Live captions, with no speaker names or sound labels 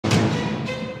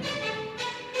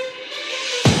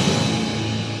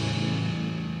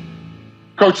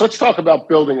Coach, let's talk about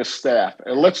building a staff.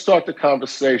 And let's start the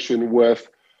conversation with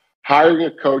hiring a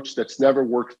coach that's never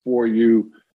worked for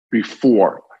you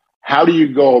before. How do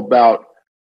you go about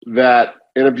that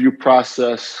interview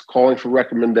process, calling for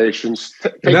recommendations?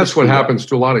 And that's what happens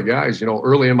to a lot of guys.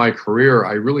 Early in my career,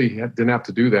 I really didn't have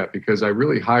to do that because I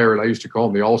really hired, I used to call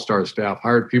them the all-star staff,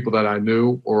 hired people that I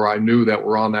knew or I knew that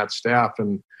were on that staff,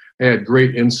 and they had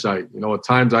great insight. At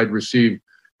times I'd receive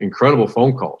incredible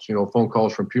phone calls, phone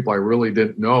calls from people I really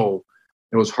didn't know.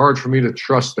 It was hard for me to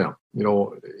trust them.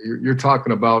 You're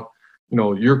talking about,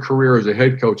 your career as a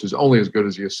head coach is only as good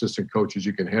as the assistant coaches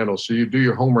you can handle. So you do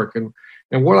your homework. And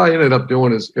what I ended up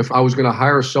doing is if I was going to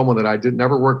hire someone that I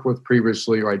never worked with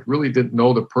previously, or I really didn't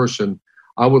know the person,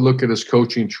 I would look at his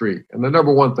coaching tree. And the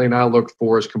number one thing I looked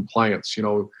for is compliance,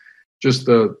 just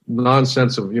the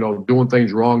nonsense of, doing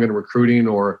things wrong in recruiting,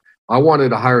 or I wanted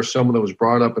to hire someone that was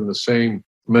brought up in the same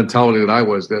mentality that I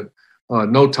was, that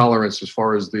no tolerance as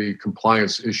far as the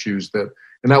compliance issues, and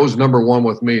that was number one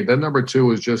with me. Then number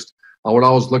two is just I would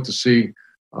always look to see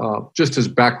just his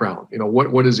background,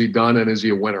 what has he done and is he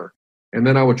a winner? And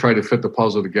then I would try to fit the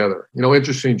puzzle together.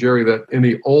 Interesting, Jerry, that in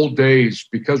the old days,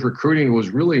 because recruiting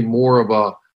was really more of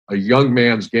a young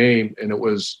man's game, and it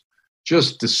was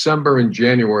just December and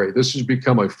January, this has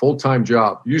become a full-time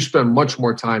job. You spend much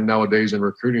more time nowadays in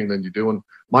recruiting than you do. And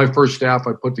my first staff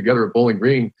I put together at Bowling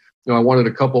Green, I wanted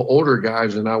a couple older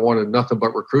guys and I wanted nothing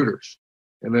but recruiters.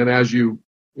 And then as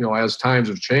as times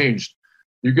have changed,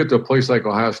 you get to a place like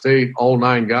Ohio State, all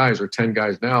 9 guys or 10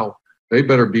 guys now, they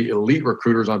better be elite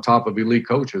recruiters on top of elite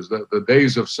coaches. The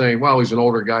days of saying, well, he's an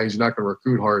older guy, he's not going to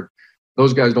recruit hard,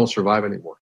 those guys don't survive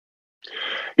anymore.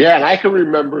 Yeah, and I can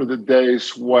remember the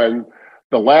days when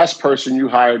the last person you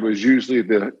hired was usually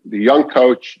the young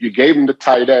coach. You gave him the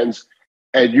tight ends,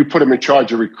 and you put him in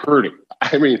charge of recruiting.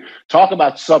 I mean, talk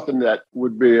about something that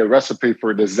would be a recipe for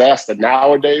a disaster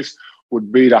nowadays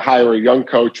would be to hire a young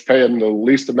coach, pay him the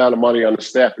least amount of money on the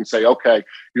staff, and say, okay,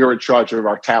 you're in charge of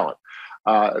our talent.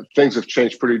 Things have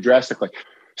changed pretty drastically.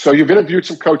 So you've interviewed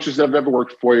some coaches that have never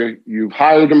worked for you. You've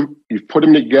hired them. You've put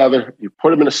them together. You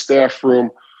put them in a staff room.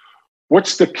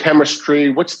 What's the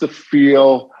chemistry? What's the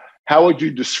feel? How would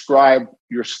you describe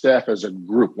your staff as a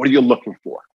group? What are you looking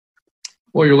for?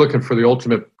 Well, you're looking for the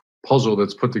ultimate puzzle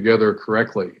that's put together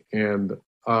correctly. And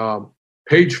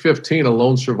page 15, a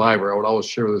lone survivor, I would always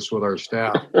share this with our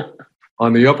staff.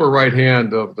 On the upper right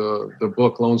hand of the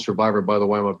book, Lone Survivor, by the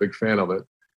way, I'm a big fan of it.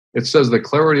 It says the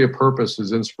clarity of purpose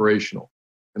is inspirational.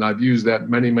 And I've used that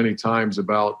many, many times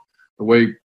about the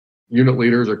way unit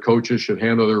leaders or coaches should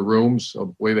handle their rooms,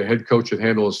 the way the head coach should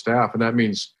handle his staff. And that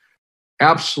means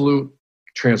absolute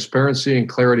transparency and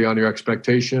clarity on your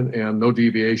expectation and no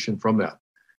deviation from that.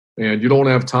 And you don't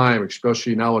have time,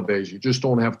 especially nowadays, you just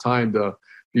don't have time to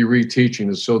be reteaching.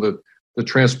 And so that the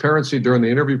transparency during the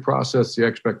interview process, the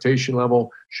expectation level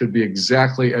should be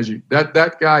exactly as you,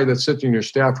 that guy that's sitting in your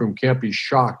staff room can't be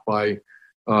shocked by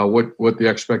what the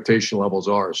expectation levels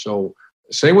are. So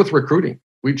same with recruiting.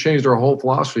 We changed our whole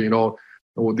philosophy,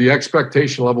 the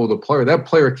expectation level of the player. That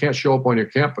player can't show up on your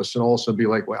campus and all of a sudden be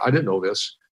like, well, I didn't know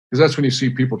this, because that's when you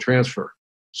see people transfer.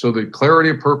 So the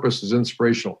clarity of purpose is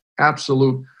inspirational.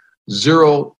 Absolute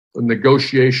zero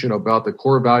negotiation about the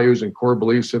core values and core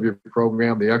beliefs of your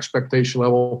program. The expectation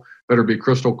level better be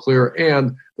crystal clear,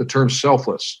 and the term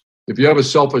selfless. If you have a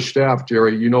selfish staff,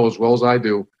 Jerry, you know as well as I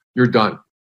do, you're done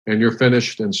and you're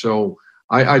finished. And so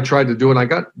I tried to do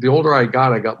it. The older I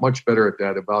got much better at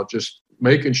that, about just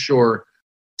making sure.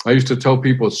 I used to tell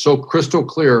people it's so crystal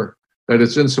clear that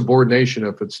it's insubordination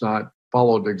if it's not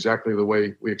followed exactly the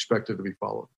way we expect it to be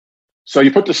followed. So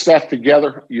you put the staff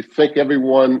together, you think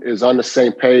everyone is on the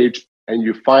same page, and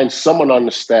you find someone on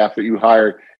the staff that you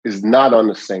hired is not on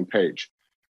the same page.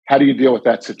 How do you deal with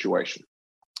that situation?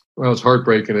 Well, it's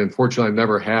heartbreaking. And unfortunately, I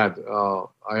never had.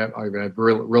 I've had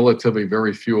relatively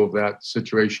very few of that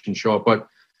situation show up. But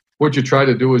what you try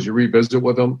to do is you revisit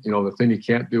with them. The thing you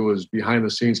can't do is behind the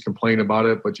scenes complain about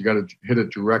it, but you got to hit it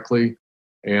directly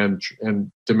and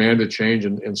demand a change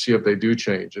and see if they do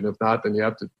change. And if not, then you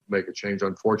have to make a change,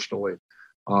 unfortunately.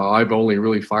 I've only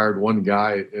really fired one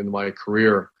guy in my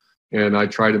career, and I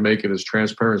try to make it as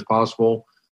transparent as possible.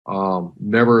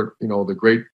 Never, the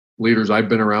great leaders I've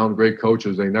been around, great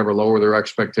coaches, they never lower their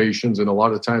expectations. And a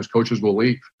lot of times coaches will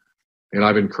leave. And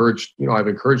I've encouraged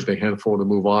a handful to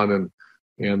move on.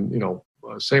 And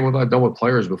same with I've done with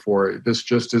players before. This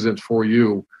just isn't for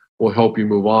you. Will help you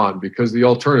move on, because the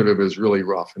alternative is really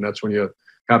rough. And that's when you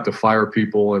have to fire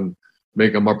people and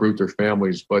make them uproot their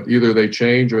families. But either they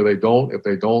change or they don't. If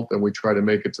they don't, then we try to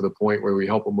make it to the point where we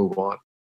help them move on.